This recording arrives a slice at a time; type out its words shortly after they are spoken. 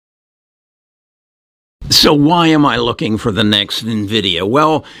So why am I looking for the next NVIDIA?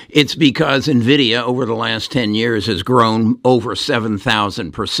 Well, it's because NVIDIA over the last 10 years has grown over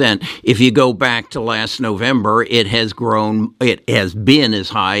 7,000%. If you go back to last November, it has been as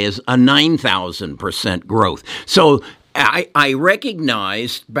high as a 9,000% growth. So I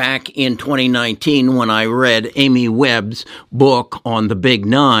recognized back in 2019 when I read Amy Webb's book on the Big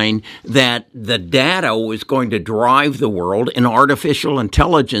Nine that the data was going to drive the world and artificial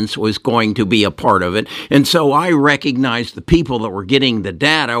intelligence was going to be a part of it. And so I recognized the people that were getting the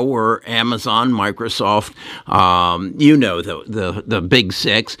data were Amazon, Microsoft, the big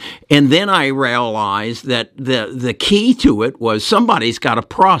six. And then I realized that the key to it was somebody's got to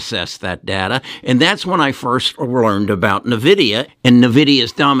process that data. And that's when I first learned about NVIDIA and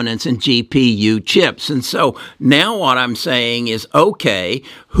NVIDIA's dominance in GPU chips. And so now what I'm saying is, okay,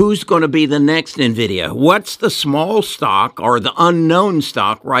 who's going to be the next NVIDIA? What's the small stock or the unknown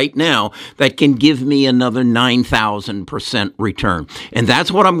stock right now that can give me another 9,000% return? And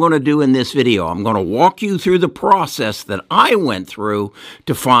that's what I'm going to do in this video. I'm going to walk you through the process that I went through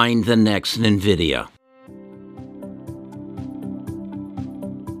to find the next NVIDIA.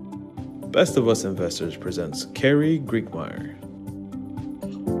 Best of Us Investors presents Kerry Griegmeier.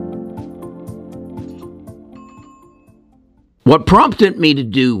 What prompted me to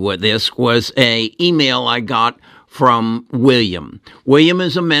do with this was an email I got from William. William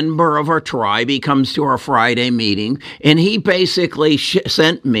is a member of our tribe. He comes to our Friday meeting, and he basically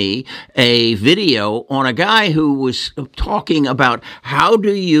sent me a video on a guy who was talking about how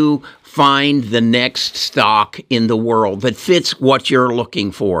do you find the next stock in the world that fits what you're looking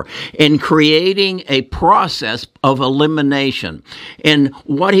for, and creating a process of elimination. And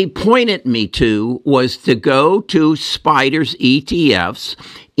what he pointed me to was to go to Spider's ETFs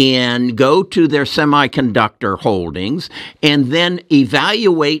and go to their semiconductor holdings and then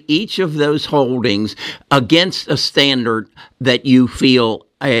evaluate each of those holdings against a standard that you feel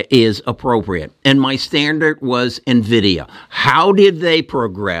is appropriate. And my standard was NVIDIA. How did they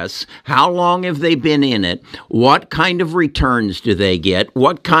progress? How long have they been in it? What kind of returns do they get?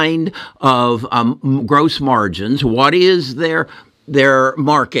 What kind of gross margins? What is their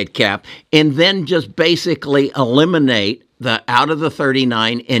market cap? And then just basically eliminate out of the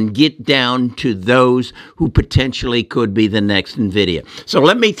 39 and get down to those who potentially could be the next NVIDIA. So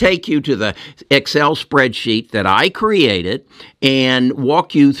let me take you to the Excel spreadsheet that I created and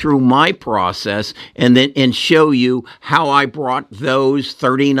walk you through my process and show you how I brought those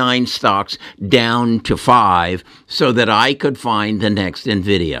 39 stocks down to 5 so that I could find the next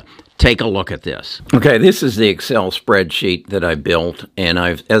NVIDIA. Take a look at this. Okay, this is the Excel spreadsheet that I built, and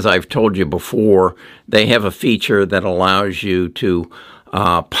as I've told you before, they have a feature that allows you to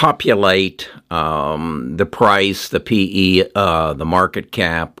populate the price, the PE, the market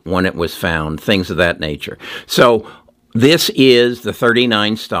cap, when it was found, things of that nature. So this is the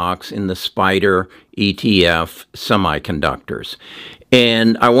 39 stocks in the Spider ETF semiconductors.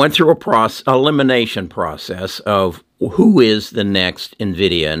 And I went through elimination process of who is the next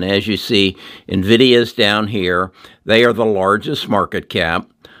NVIDIA. And as you see, NVIDIA is down here. They are the largest market cap.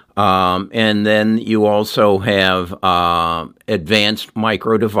 And then you also have Advanced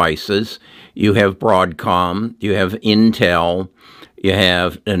Micro Devices. You have Broadcom. You have Intel. You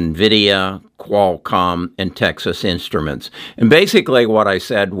have NVIDIA, Qualcomm, and Texas Instruments. And basically what I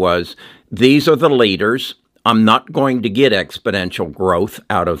said was, these are the leaders. I'm not going to get exponential growth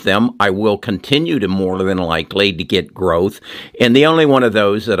out of them. I will continue to more than likely to get growth. And the only one of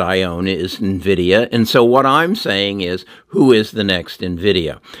those that I own is NVIDIA. And so what I'm saying is, who is the next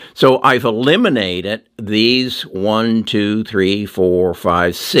NVIDIA? So I've eliminated these 1, 2, 3, 4,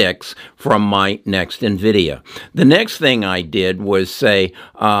 5, 6 from my next NVIDIA. The next thing I did was say,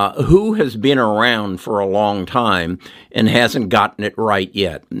 who has been around for a long time and hasn't gotten it right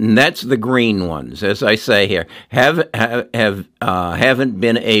yet? And that's the green ones, as I say here, haven't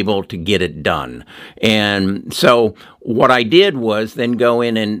been able to get it done. And so what I did was then go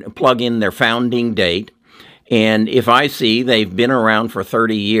in and plug in their founding date. And if I see they've been around for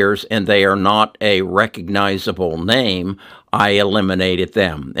 30 years and they are not a recognizable name, I eliminated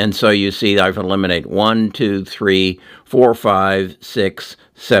them. And so you see I've eliminated 1, 2, 3, 4, 5, 6,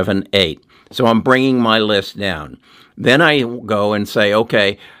 7, 8. So I'm bringing my list down. Then I go and say,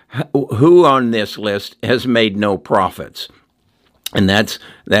 okay, who on this list has made no profits? And that's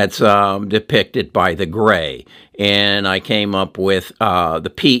depicted by the gray. And I came up with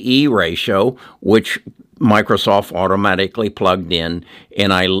the PE ratio, which Microsoft automatically plugged in,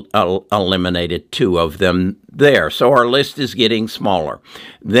 and I eliminated 2 of them there. So our list is getting smaller.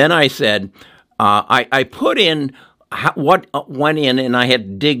 Then I said, I put in what went in, and I had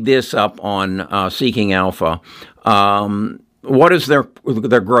to dig this up on Seeking Alpha. What is their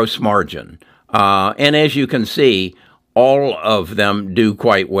gross margin? And as you can see, all of them do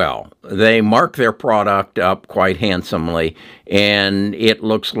quite well. They mark their product up quite handsomely, and it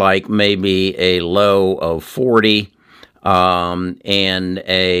looks like maybe a low of 40 and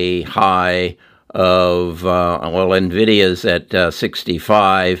a high of, NVIDIA's at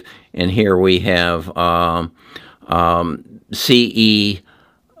 65, and here we have CEVA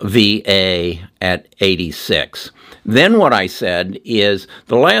at 86. Then what I said is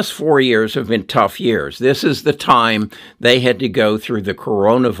the last 4 years have been tough years. This is the time they had to go through the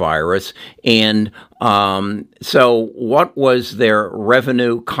coronavirus. And so what was their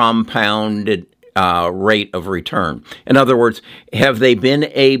revenue compounded rate of return? In other words, have they been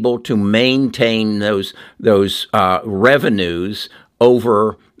able to maintain those revenues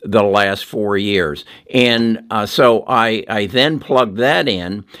over the last 4 years? And so I then plugged that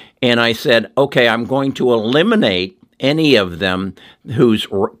in, and I said, okay, I'm going to eliminate any of them whose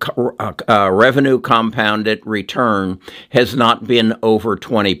revenue compounded return has not been over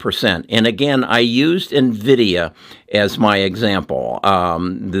 20%. And again, I used NVIDIA as my example.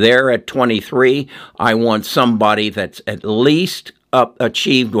 They're at 23. I want somebody that's at least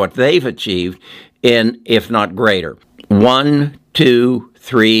achieved what they've achieved, and if not greater. 1, 2,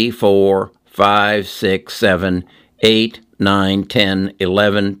 3, 4, 5, 6, 7, 8, 9, 10,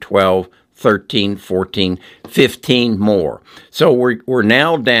 11, 12, 13, 14, 15 more. So we're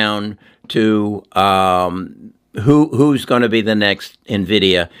now down to who's going to be the next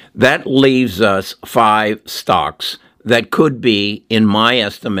NVIDIA. That leaves us 5 stocks that could be, in my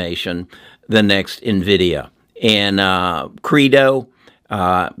estimation, the next NVIDIA. And Credo,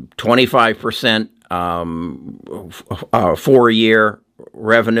 25% 4-year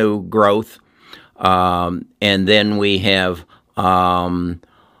revenue growth. And then we have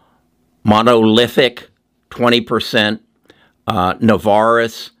Monolithic, 20%.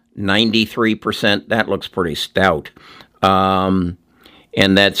 Navaris, 93%. That looks pretty stout. And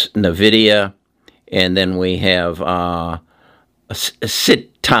that's NVIDIA. And then we have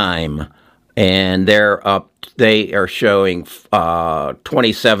SitTime. And they're up. They are showing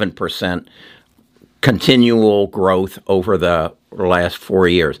 27% continual growth over the last 4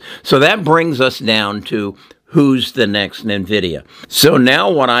 years. So that brings us down to who's the next NVIDIA. So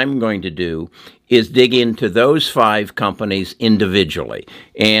now what I'm going to do is dig into those 5 companies individually.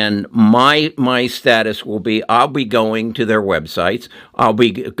 And my status will be, I'll be going to their websites. I'll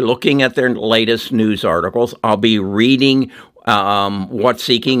be looking at their latest news articles. I'll be reading what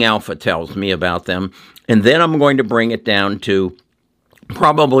Seeking Alpha tells me about them. And then I'm going to bring it down to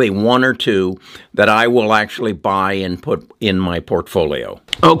probably 1 or 2 that I will actually buy and put in my portfolio.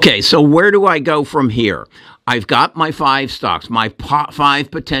 Okay, so where do I go from here? I've got my 5 stocks, my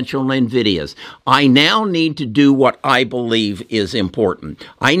 5 potential NVIDIAs. I now need to do what I believe is important.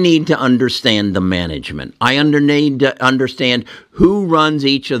 I need to understand the management. I need to understand who runs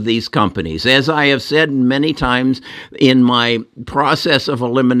each of these companies. As I have said many times in my process of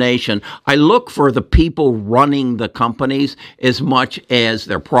elimination, I look for the people running the companies as much as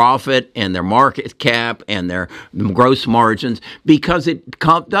their profit and their market cap and their gross margins, because it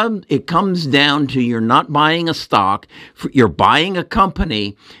comes down to, you're not buying a stock, you're buying a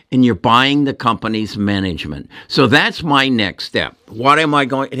company, and you're buying the company's management. So that's my next step. What am I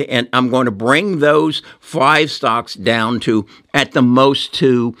going to, and I'm going to bring those 5 stocks down to at the most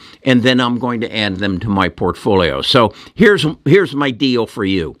 2, and then I'm going to add them to my portfolio. So here's my deal for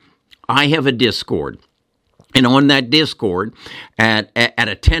you. I have a Discord. And on that Discord, at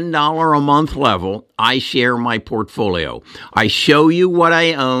a $10 a month level, I share my portfolio. I show you what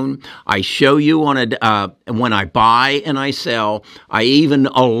I own. I show you when I buy and I sell. I even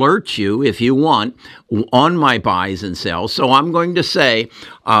alert you, if you want, on my buys and sells. So I'm going to say,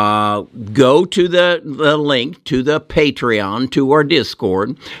 go to the link to the Patreon, to our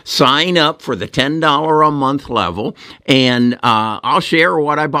Discord, sign up for the $10 a month level, and I'll share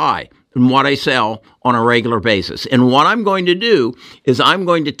what I buy and what I sell on a regular basis. And what I'm going to do is I'm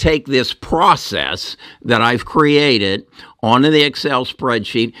going to take this process that I've created onto the Excel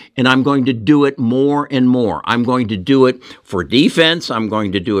spreadsheet, and I'm going to do it more and more. I'm going to do it for defense. I'm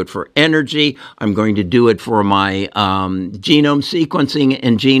going to do it for energy. I'm going to do it for my genome sequencing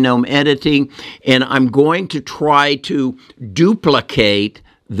and genome editing. And I'm going to try to duplicate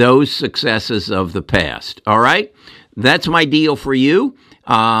those successes of the past. All right? That's my deal for you.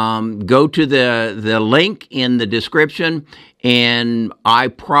 Go to the link in the description, and I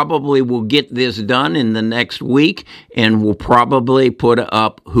probably will get this done in the next week, and we'll probably put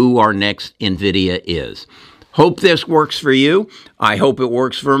up who our next NVIDIA is. Hope this works for you. I hope it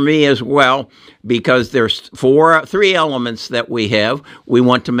works for me as well, because there's three elements that we have. We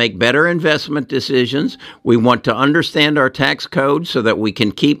want to make better investment decisions. We want to understand our tax code so that we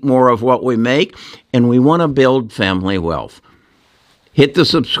can keep more of what we make. And we want to build family wealth. Hit the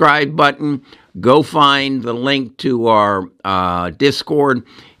subscribe button. Go find the link to our Discord.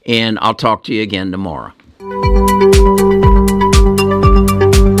 And I'll talk to you again tomorrow.